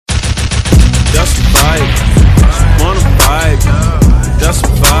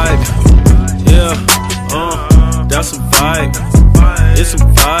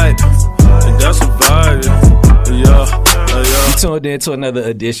building to another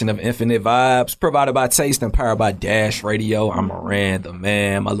edition of Infinite Vibes, provided by Taste and powered by Dash Radio. I'm Moran, the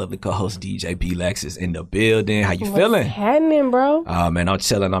man. My lovely co-host DJ B-Lex is in the building. How you feeling? What's happening, bro? Man, I'm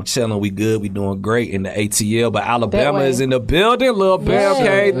chilling. We good. We doing great in the ATL, but Alabama is in the building. Lil Bam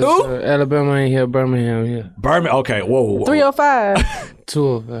came through. Alabama ain't here. Birmingham here. Birmingham. Okay, whoa. 305.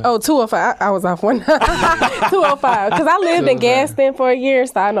 205. Oh, 205. I was off one. 205. Because I lived in Gaston for a year,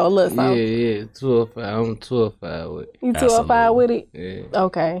 so I know a little something. Yeah. 205. I'm 205 with it. You 205 with it? Yeah.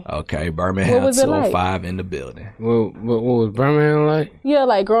 Okay. Birmingham. What was it 205 like? in the building. What was Birmingham like? Yeah,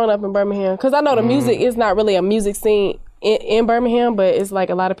 like growing up in Birmingham. Because I know the music is not really a music scene in Birmingham, but it's like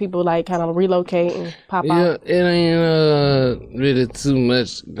a lot of people like kind of relocate and pop out. Yeah, it ain't really too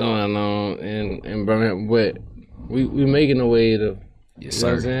much going on in Birmingham, but we making a way to. Yes,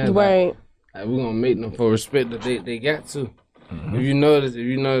 sir. Right. Like, we're gonna make them for respect that they got to. Mm-hmm. If you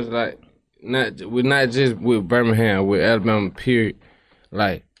notice, like we're not just with Birmingham, with Alabama, period.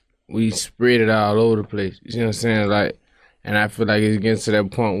 Like we spread it all over the place. You see what I'm saying? Like, and I feel like it's getting to that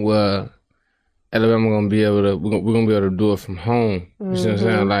point where Alabama we're gonna be able to do it from home. You see what I'm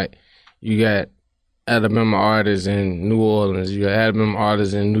saying? Like you got Alabama artists in New Orleans, you got Alabama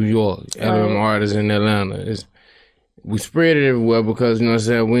artists in New York, Alabama artists in Atlanta. We spread it everywhere because, you know what I'm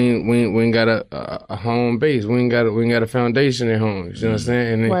saying, we ain't got a home base. We ain't got a foundation at home. You know what I'm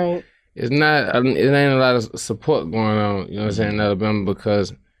saying? And it ain't a lot of support going on, you know what I'm saying, in Alabama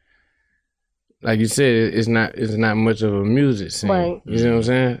because, like you said, it's not much of a music scene. Right. You know what I'm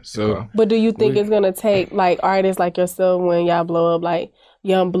saying? So, but do you think it's gonna take like artists like yourself when y'all blow up, like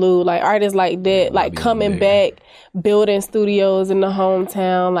Young Blue, like artists like that, like coming back, building studios in the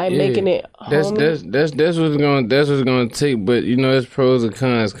hometown, like making it homey? That's what's gonna take. But you know, there's pros and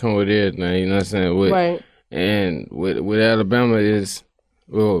cons come with everything. You know what I'm saying? And with Alabama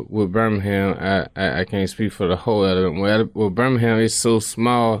with Birmingham, I can't speak for the whole Alabama. With Birmingham, it's so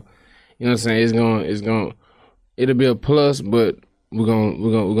small. You know what I'm saying? It'll be a plus, but we're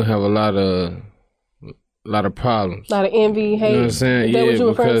gonna have a lot of problems. A lot of envy, hate. You know what I'm saying? Is that what you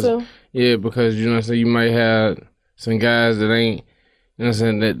referring to? Yeah, because you know what I'm saying, you might have some guys that ain't, you know what I'm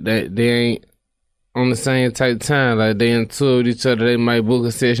saying, that they ain't on the same type of time. Like they in tour with each other, they might book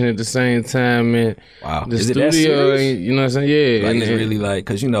a session at the same time, and the studio ain't, you know what I'm saying? Yeah. Like it's really like,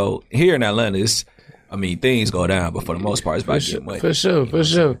 cause you know, here in Atlanta, things go down, but for the most part, it's about getting money. For sure.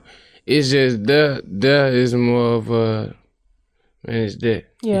 It's just there is more of a, man, it's that.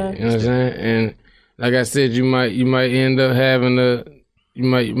 Yeah. You know what I'm saying? And like I said, you might end up having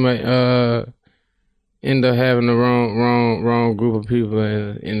end up having the wrong group of people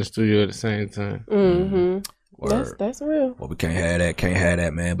in the studio at the same time. Mm-hmm. That's real. Well, we can't have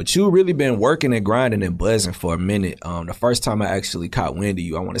that, man. But you really been working and grinding and buzzing for a minute. The first time I actually caught wind of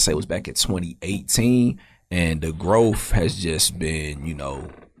you, I want to say, was back in 2018, and the growth has just been, you know,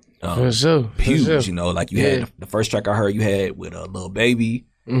 huge. You know, like you had the first track I heard you had with Lil Baby.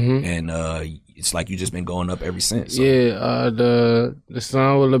 Mm-hmm. And it's like you just been going up ever since. So. Yeah, the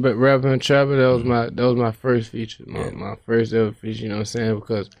song with a little bit rapping and trapping, that was my first feature, my first ever feature. You know what I'm saying?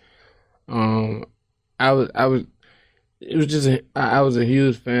 Because I was a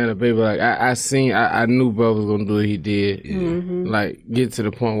huge fan of Baby. Like I knew bro was gonna do what he did. Yeah. Like get to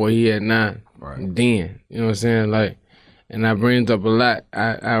the point where he had 9. Right. Then you know what I'm saying? Like, and I bring it up a lot.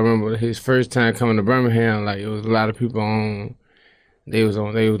 I remember his first time coming to Birmingham. Like it was a lot of people on. They was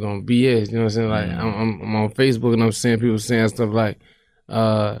on BS, you know what I'm saying? Like I'm on Facebook and I'm seeing people saying stuff like,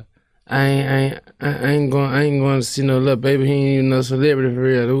 I ain't going to see no Lil Baby. He ain't even no celebrity for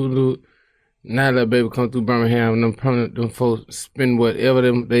real. Now Lil Baby come through Birmingham and them folks spend whatever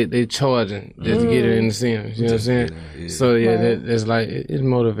they charging just to get it in the scene. You know what I'm saying? Yeah. So that's like it's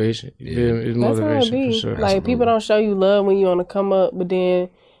motivation. Yeah. It's motivation for sure. Like people don't show you love when you on the come up, but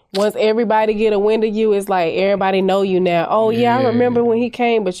then once everybody get a wind of you, it's like everybody know you now. Oh yeah, I remember when he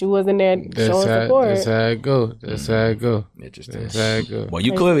came, but you wasn't there showing support. That's how it go. Interesting. That's how it go. Well,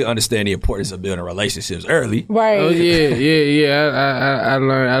 you clearly understand the importance of building relationships early, right? Oh yeah. I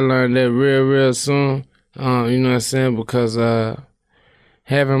learned that real soon. You know what I'm saying? Because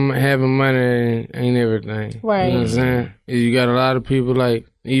having money ain't everything. Right. You know what I'm saying? You got a lot of people like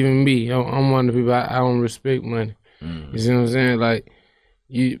even me. I'm one of the people I don't respect money. You see what I'm saying? Like.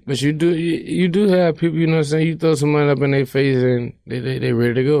 You do have people, you know what I'm saying, you throw some money up in their face and they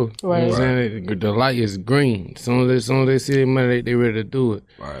ready to go. Right. You know what I'm saying? The light is green. As soon as they see their money, they ready to do it.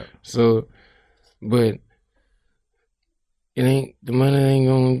 Right. So, but the money ain't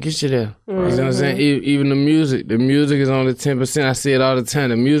gonna get you there. You know what I'm saying? Even the music is only 10%. I say it all the time.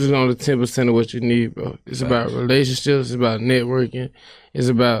 The music is only 10% of what you need, bro. It's about relationships. It's about networking. It's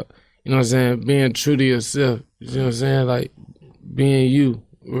about, you know what I'm saying, being true to yourself. You know what I'm saying? Like, being you,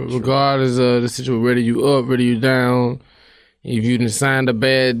 regardless of the situation, whether you up, whether you down, if you done signed a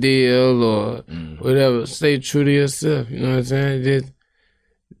bad deal or whatever, stay true to yourself. You know what I'm saying? Just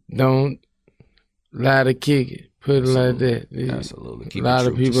don't lie to kick it. Put it like that. Absolutely. Keep a lot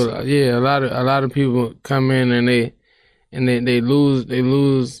of people, a lot of people come in and they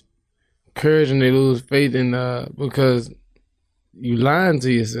lose courage and they lose faith in because you lying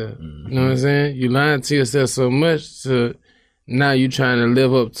to yourself. You know what I'm saying? You lying to yourself so much, so now you trying to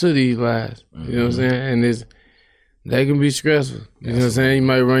live up to these lies. You know what I'm saying? And that can be stressful. You know what I'm saying? You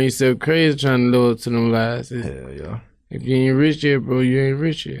might run yourself crazy trying to live up to them lies. Hell yeah. If you ain't rich yet, bro, you ain't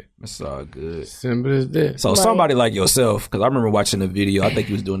rich yet. That's all good. Simple as that. So somebody like yourself, because I remember watching the video, I think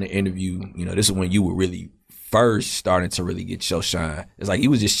you was doing the interview, you know, this is when you were really first starting to really get your shine. It's like you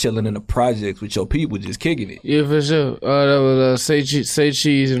was just chilling in the projects with your people, just kicking it. Yeah, for sure. That was Say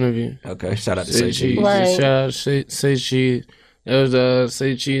Cheese interview. Okay, shout out to Say Cheese. Right. Shout out to Say Cheese. That was a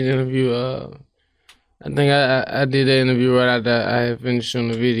Say Cheese interview. I think I did that interview right after I had finished on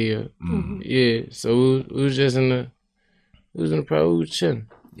the video. Yeah, so we was just in the project, we was chilling.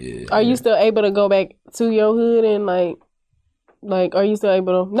 Yeah. Are you still able to go back to your hood and like are you still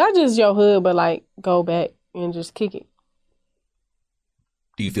able to, not just your hood, but like go back and just kick it?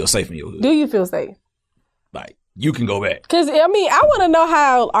 Do you feel safe in your hood? Do you feel safe? Like, you can go back. Because, I mean, I want to know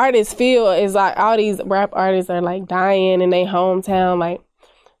how artists feel. Is like all these rap artists are like dying in their hometown. Like,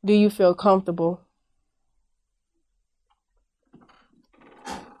 do you feel comfortable?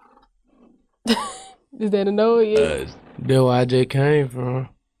 Is that a no? Yeah. That's where I just came from.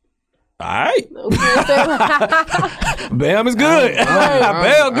 All right. Bam is good.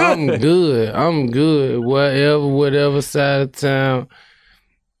 Bam good. I'm good. Whatever side of town.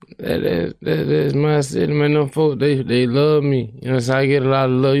 That's my city, man. Them folks, they love me. You know, so I get a lot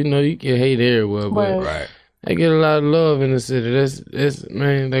of love. You know, you can hate everywhere, but I get a lot of love in the city. That's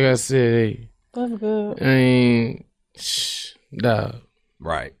man, like I said, hey. That's good. I mean, dog.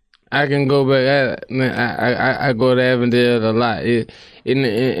 Right. I can go back. I go to Avondale a lot.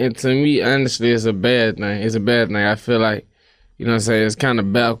 And to me, honestly, it's a bad thing. It's a bad thing. I feel like, you know what I'm saying, it's kind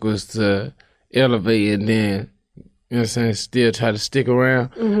of backwards to elevate and then, you know what I'm saying, still try to stick around.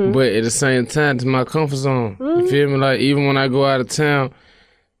 But at the same time, it's my comfort zone. You feel me? Like, even when I go out of town,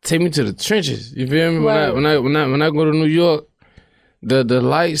 take me to the trenches. You feel me? Right. When I go to New York, the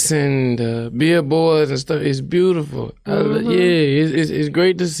lights and the billboards and stuff, it's beautiful. It's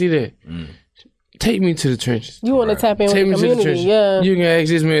great to see that. Take me to the trenches. You want to tap in with the community, yeah. You can ask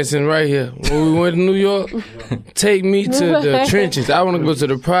this man sitting right here. When we went to New York, take me to the trenches. I want to go to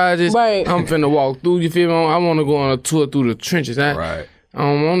the projects. Right. I'm finna walk through, you feel me? I want to go on a tour through the trenches. I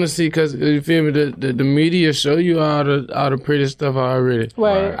don't want to see, because, you feel me, the media show you all the pretty stuff already.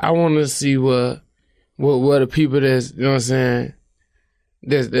 Right. I want to see what the people that's, you know what I'm saying,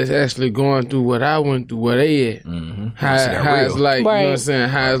 that's actually going through what I went through, where they at. How it's like, you know what I'm saying,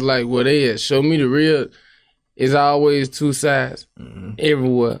 how it's like where they at. Show me the real. It's always two sides.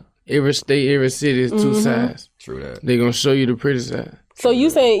 Everywhere. Every state, every city is two sides. True that. They gonna show you the pretty side. So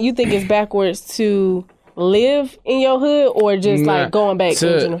you saying you think it's backwards to live in your hood, or just like going back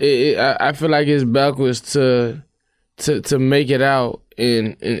to I feel like it's backwards to make it out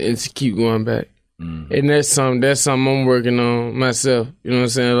and to keep going back. And that's something I'm working on myself. You know what I'm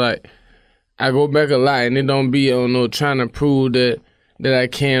saying? Like, I go back a lot, and it don't be on no trying to prove that I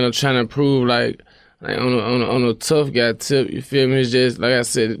can, or trying to prove like on a tough guy tip. You feel me? It's just like I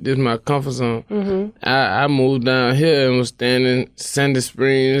said, this is my comfort zone. I moved down here and was staying in Sandy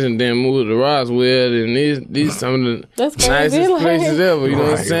Springs, and then moved to Roswell, and these some of the nicest places ever. You know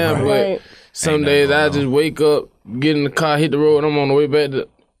what I'm saying? But some days I just wake up, get in the car, hit the road, I'm on the way back to.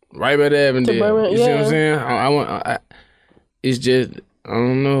 Right by the Avondale. You see what I'm saying? It's just, I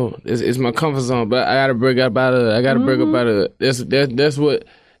don't know. It's my comfort zone, but I gotta break up out of it.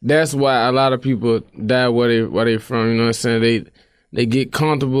 That's why a lot of people die where they from. You know what I'm saying? They get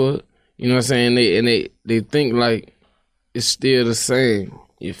comfortable. You know what I'm saying? They think like it's still the same.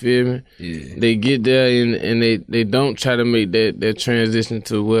 You feel me? Yeah. They get there and they don't try to make that transition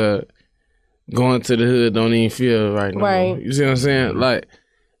to where going to the hood don't even feel right no more. You see what I'm saying? Like,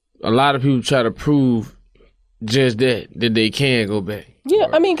 a lot of people try to prove just that they can go back. Yeah,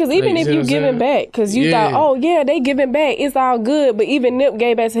 I mean, because even if you giving back, because you thought, oh, yeah, they giving back, it's all good. But even Nip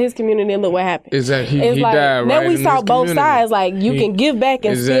gave back to his community, and look what happened. Exactly. He like, died now right we in saw his both community. sides. Like, you can give back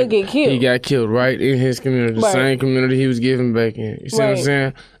and still get killed. He got killed right in his community, the same community he was giving back in. You see what I'm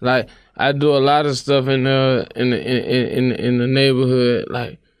saying? Like, I do a lot of stuff in the neighborhood.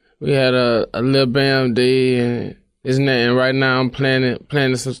 Like, we had a Lil Bam day, and isn't that? And right now I'm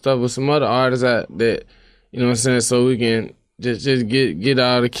planning some stuff with some other artists out that, you know what I'm saying, so we can just get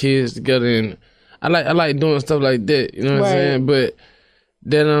all the kids together, and I like doing stuff like that. You know what I'm saying? But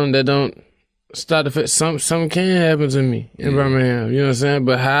that don't start the fact something can happen to me in Birmingham. You know what I'm saying?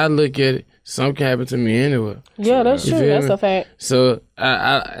 But how I look at it, something can happen to me anywhere. Yeah, that's true. That's a fact. So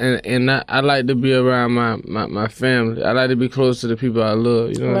I like to be around my family. I like to be close to the people I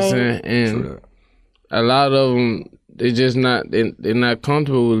love. You know what I'm saying? And a lot of them, they just not they're not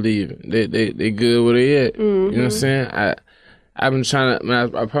comfortable with leaving. They good where they at. You know what I'm saying? I've been trying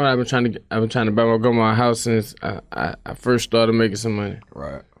to. I've been trying to buy my grandma a house since I first started making some money.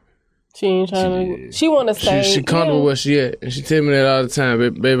 Right. She ain't trying to. She want to stay. She comfortable where she at, and she tell me that all the time.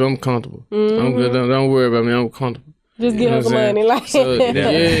 Baby, I'm comfortable. I'm good. Don't worry about me. I'm comfortable. Just give her some money, like so,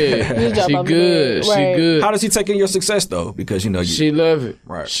 yeah. She good. She good. How does she take in your success though? Because she love it.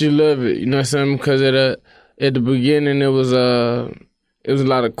 Right. She love it. You know what I'm saying? Because at the beginning it was a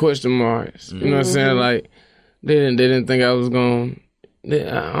lot of question marks. You know what I'm saying? Like they didn't think I was going.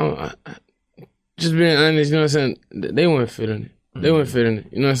 Just being honest, you know what I'm saying? They weren't feeling it. They weren't fitting it.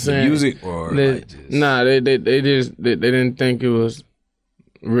 You know what I'm saying? The music or Nah, they didn't think it was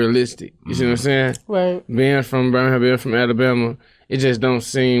realistic. You see what I'm saying? Right. Being from Birmingham, being from Alabama, it just don't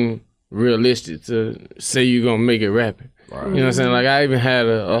seem realistic to say you're gonna make it rapping. Right. You know what I'm saying? Like I even had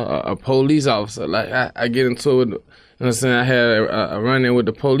a police officer. Like I get into it with, you know what I'm saying? I had a run-in with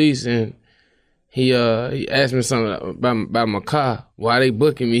the police, and he asked me something about my car. Why they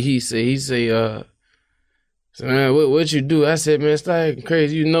booking me? He say so man, what you do? I said, man, stop acting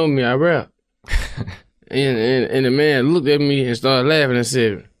crazy. You know me, I rap. and the man looked at me and started laughing and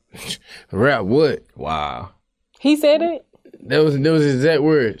said, rap what? Wow. He said it? That was his exact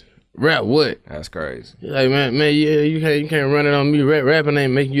words. Rap what? That's crazy. Like man, yeah, you can't run it on me. Rapping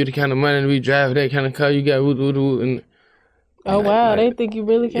ain't making you the kind of money to be driving that kind of car you got. And oh wow, they think you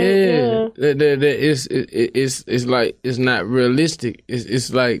really can't. Yeah. It's like it's not realistic.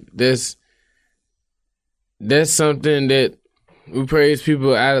 It's like that's something that we praise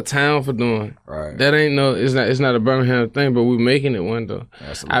people out of town for doing. Right. That ain't it's not a Birmingham thing, but we making it one though.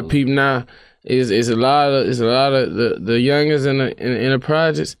 Absolutely. I peep now is a lot of the youngest in the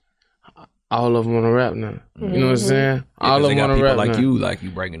projects. All of them want to rap now. You know what I'm saying? All of them want to rap like now. Like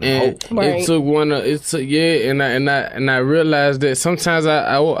you bringing them hope. Right. And I realized that sometimes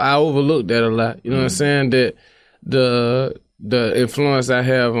I overlook that a lot. You know what I'm saying? That the influence I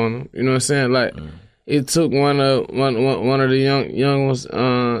have on them. You know what I'm saying? Like. It took one of the young ones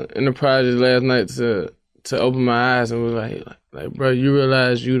in the project last night to open my eyes and was like, bro, you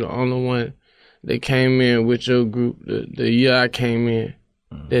realize you the only one that came in with your group the year I came in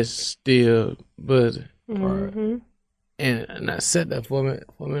that's still buzzing. Mm-hmm. And I said that for me,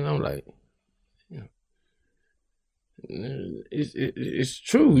 and I'm like, it's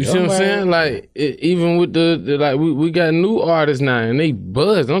true. You see what I'm saying? Like even with the like we got new artists now and they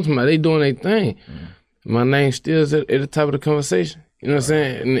buzz. I'm talking about they doing their thing. My name still is at the top of the conversation. You know what I'm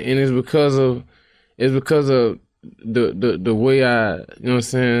saying? And it's because of the way I, you know what I'm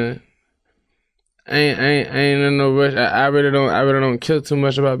saying? I ain't in no rush. I really don't care too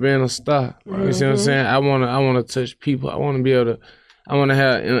much about being a star. Right. You see what I'm saying? I wanna touch people. I wanna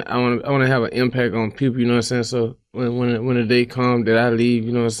have an impact on people. You know what I'm saying? So when the day comes that I leave,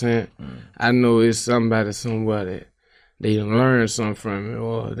 you know what I'm saying? I know it's somebody somewhere they learn something from it,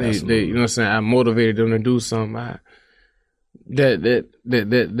 or they you know what I'm saying? I motivated them to do something.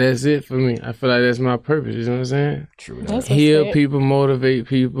 That's it for me. I feel like that's my purpose. You know what I'm saying? True. Heal people, motivate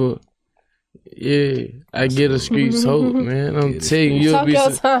people. Yeah, I get the streets hope, man. I'm telling you, you'll be.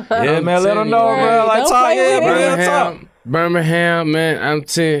 Yeah, man. Let them know, bro. Like talk, yeah, bro. Birmingham, man.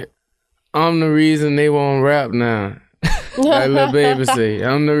 I'm the reason they won't rap now. Like Lil Baby say,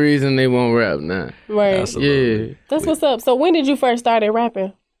 I'm the reason they won't rap now. Right. Absolutely. Yeah. That's what's up. So when did you first start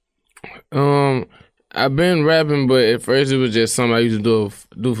rapping? I've been rapping, but at first it was just something I used to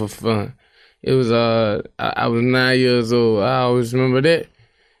do for fun. It was I was 9 years old. I always remember that,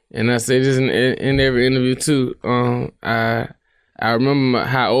 and I say this in every interview too. I remember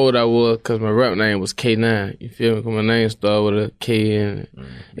how old I was because my rap name was K9. You feel me? Cause my name started with a K in it.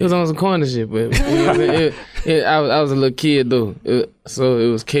 It was on some corny shit, but I was a little kid though. So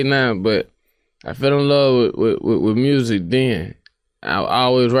it was K9, but I fell in love with music then. I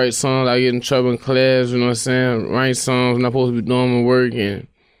always write songs. I get in trouble in class, you know what I'm saying? Write songs, not supposed to be doing my work and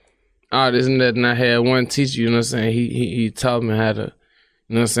all this and that. And I had one teacher, you know what I'm saying? He taught me how to,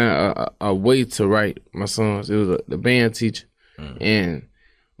 you know what I'm saying, a way to write my songs. It was the band teacher. And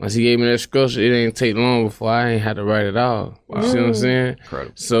once he gave me that structure, it didn't take long before I ain't had to write it all. Wow. You see what I'm saying?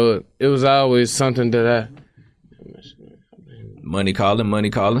 Incredible. So it was always something that money calling.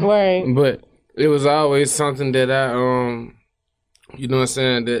 Right. But it was always something that you know what I'm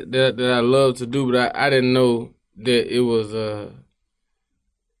saying, that I love to do, but I didn't know that it was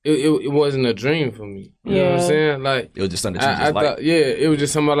it wasn't a dream for me. You know what I'm saying? Like, it was just something that you just liked. It was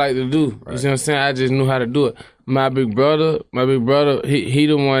just something I like to do. Right. You see what I'm saying? I just knew how to do it. My big brother, he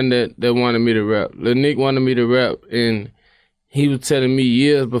the one that wanted me to rap. Lil Nick wanted me to rap, and he was telling me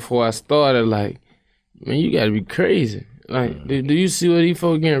years before I started, like, man, you gotta be crazy. Like, do you see what these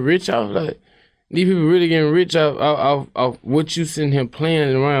folks getting rich off? Like, these people really getting rich off what you sitting here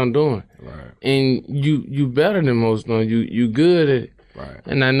playing around doing. Right. And you better than most, though. You good at it. Right.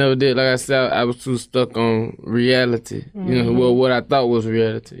 And I never did. Like I said, I was too stuck on reality. You know, well, what I thought was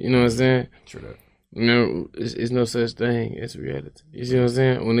reality. You know what I'm saying? True that. You know, it's no such thing as reality. You see what I'm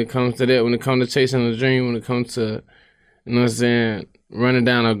saying? When it comes to that, when it comes to chasing a dream, when it comes to, you know what I'm saying, running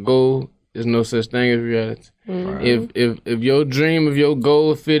down a goal, there's no such thing as reality. Right. If your dream, if your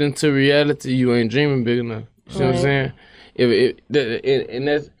goal fit into reality, you ain't dreaming big enough. You see what I'm saying? And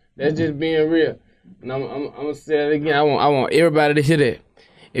that's just being real. And I'm gonna say it again. I want everybody to hear that.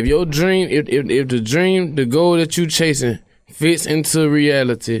 If your dream, if the dream, the goal that you chasing fits into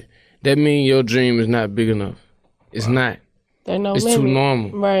reality, that means your dream is not big enough. It's not. There's no it's limit. Too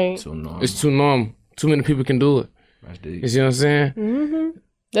normal. Right. It's too normal. Too many people can do it. You see what I'm saying? Mm-hmm.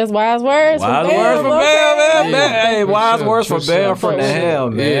 That's wise words. Wise words from Bam, man. Hey, wise words from Bam from the hell,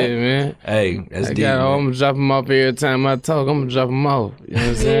 man. Yeah, man. Hey, that's deep. I'm gonna drop them off every time I talk. I'm gonna drop them off. You know what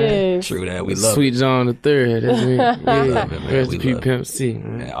I'm saying? Yes. True that. We love Sweet it. John the Third. That's me. Yeah. Rest in peace, love Pimp C.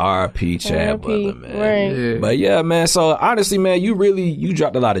 Man. R.I.P. Chad Butler, man. Right. Yeah. But yeah, man. So honestly, man, you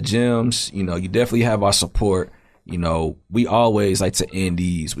dropped a lot of gems. You know, you definitely have our support. You know, we always like to end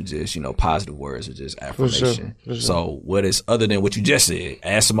these with just, you know, positive words or just affirmation. For sure. So what is, other than what you just said,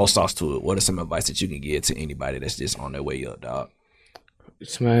 add some more sauce to it, what are some advice that you can give to anybody that's just on their way up, dog?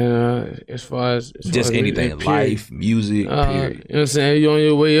 Man, as far as just anything, life, music, period. You know what I'm saying? You're on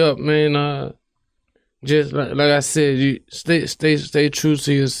your way up, man. Just like I said, you stay true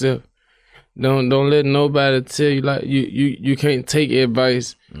to yourself. Don't let nobody tell you, like, you can't take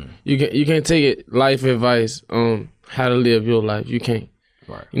advice. You can't take life advice on how to live your life. You can't.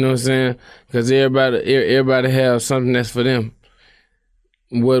 Right. You know what I'm saying? Because everybody have something that's for them.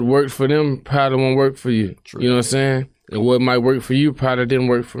 What worked for them probably won't work for you. True. You know what I'm saying? And what might work for you probably didn't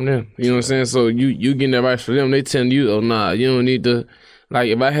work for them. You know what I'm saying? So you getting advice for them, they telling you, oh nah, you don't need to. Like,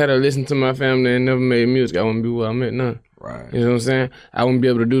 if I had to listen to my family and never made music, I wouldn't be where I'm at now. Right. You know what I'm saying? I wouldn't be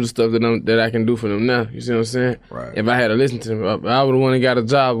able to do the stuff that I can do for them now. You see what I'm saying? Right. If I had to listen to them, I would have went and got a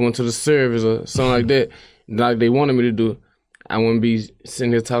job, went to the service or something like that, like they wanted me to do. I wouldn't be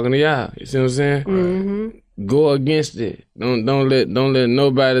sitting here talking to y'all. You see what I'm saying? Mm-hmm. Go against it. Don't let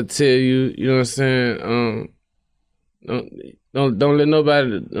nobody tell you. You know what I'm saying? Don't let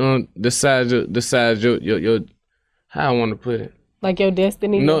nobody decide your how I want to put it. Like your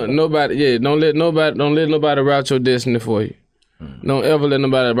destiny. Nobody. Yeah. Don't let nobody route your destiny for you. Don't ever let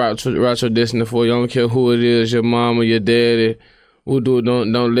nobody route your destiny for you. I don't care who it is, your mom or your daddy. Who do it?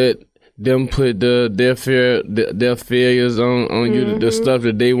 Don't let them put their failures on you, the stuff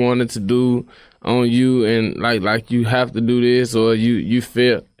that they wanted to do on you, and like you have to do this or you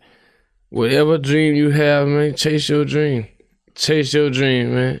fail. Whatever dream you have, man, chase your dream. Chase your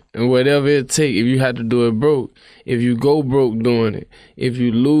dream, man. And whatever it take, if you have to do it broke, if you go broke doing it, if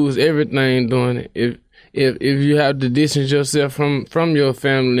you lose everything doing it, if you have to distance yourself from your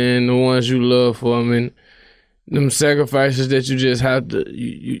family and the ones you love for them, and them sacrifices that you just have to,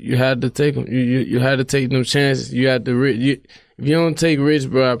 you had to take them. You had to take them chances. You had to, if you don't take risks,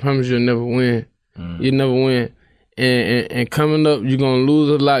 bro, I promise you'll never win. You never win. And coming up, you're going to lose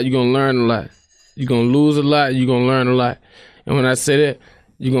a lot, you're going to learn a lot. You're going to lose a lot, you're going to learn a lot. And when I say that,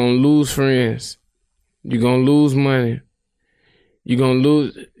 you're going to lose friends. You're going to lose money. You're going to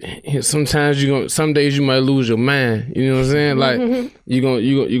lose, some days you might lose your mind. You know what I'm saying? Like, you're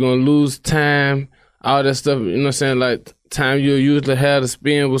going to lose time, all that stuff. You know what I'm saying? Like, time you'll usually have to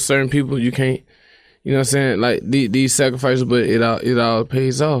spend with certain people, you can't, you know what I'm saying? Like, these sacrifices, but it all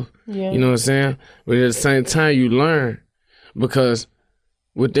pays off. Yeah. You know what I'm saying? But at the same time, you learn. Because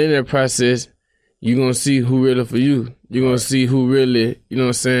within that process, you're going to see who really for you. You're going to see who really, you know what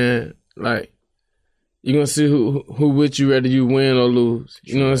I'm saying? Like, you're going to see who with you, whether you win or lose.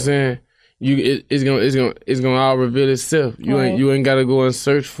 You know what I'm saying? It's going to all reveal itself. You ain't got to go and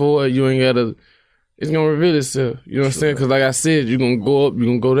search for it. You ain't got to, it's going to reveal itself. You know what I'm saying? Because like I said, you're going to go up, you're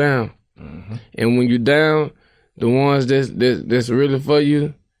going to go down. Mm-hmm. And when you're down, the ones that's really for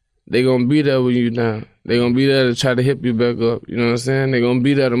you, they going to be there when you're down. They going to be there to try to help you back up. You know what I'm saying? They going to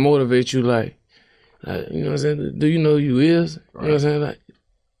be there to motivate you, like, you know what I'm saying? Do you know who you is? You know what I'm saying? Like,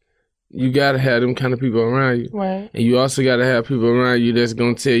 you gotta have them kind of people around you. Right. And you also gotta have people around you that's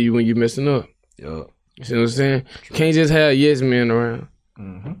gonna tell you when you're messing up. Yeah. You see what I'm saying? You can't just have yes men around.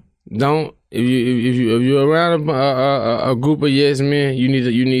 Don't if you're around a group of yes men, you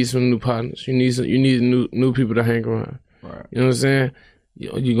need some new partners. You need new people to hang around. Right. You know what I'm saying?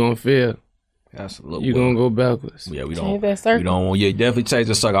 You're gonna fail. Absolutely. You're gonna go backwards. Yeah, we don't want. Yeah, definitely change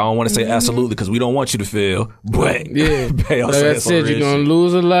the circle. I don't want to say absolutely because we don't want you to fail. But yeah, like I said, you're gonna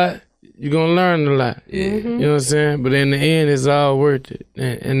lose a lot. You're gonna learn a lot. Yeah. You know what I'm saying? But in the end, it's all worth it.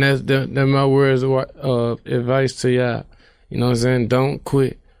 And that's my words of advice to y'all. You know what I'm saying? Don't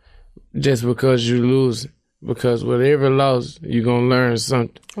quit just because you lose. Because whatever loss, you're gonna learn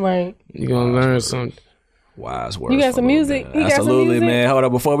something. Right. You're gonna learn something. Wise words. You got some music? Absolutely, man. Hold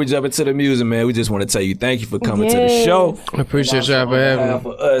up. Before we jump into the music, man, we just want to tell you thank you for coming to the show. I appreciate y'all for having me.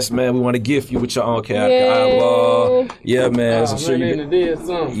 For us, man, we want to gift you with your own eyeball. Yeah, man. So sure you did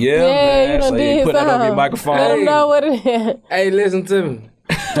something. Yeah, man. You so you put that on your microphone. I don't know what it is. Hey, listen to me.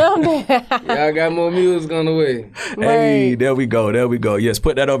 Y'all got more music on the way. Hey, there we go. Yes,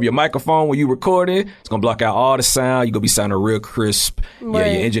 put that over your microphone when you recording. It's gonna block out all the sound. You're gonna be sounding real crisp. Right.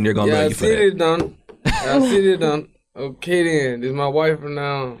 Yeah, your engineer gonna love you for that. I see it done. Okay then, this is my wife from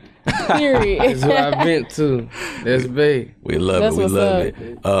now on. Period. This is who I've been to. That's babe. We love it. We love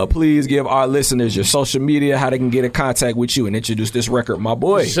it. Please give our listeners your social media, how they can get in contact with you and introduce this record, my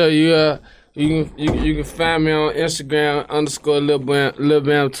boy. So you can find me on Instagram _Lil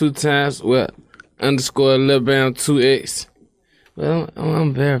Bam 2 times. Well, _Lil Bam 2X. Well,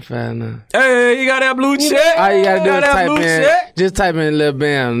 I'm verified now. Hey, you got that blue check? All you gotta do is type in. Just type in Lil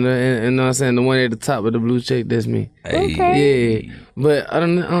Bam. You know what I'm saying? The one at the top of the blue check, that's me. Hey. Okay. Yeah. But I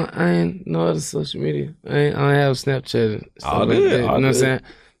ain't no other social media. I don't have Snapchat and stuff all like good, that. You know what I'm saying?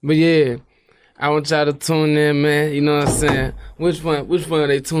 But yeah, I want y'all to tune in, man. You know what I'm saying? Which one are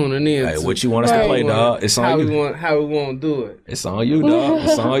they tuning in? Hey, what you want us to play, dog? It's on you. How we want to do it? It's on you, dog.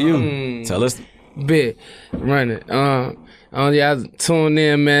 It's on you. Tell us. Bet. Run it. Y'all tune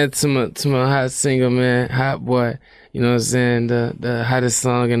in, man, to my hot single, man, Hot Boy. You know what I'm saying? The hottest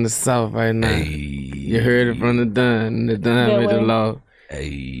song in the South right now. Hey. You heard it from the Don. The Don made the law.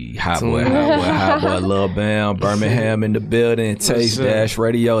 Hey, hot boy, Lil Bam, Birmingham in the building. Taste Dash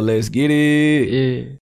Radio. Let's get it. Yeah.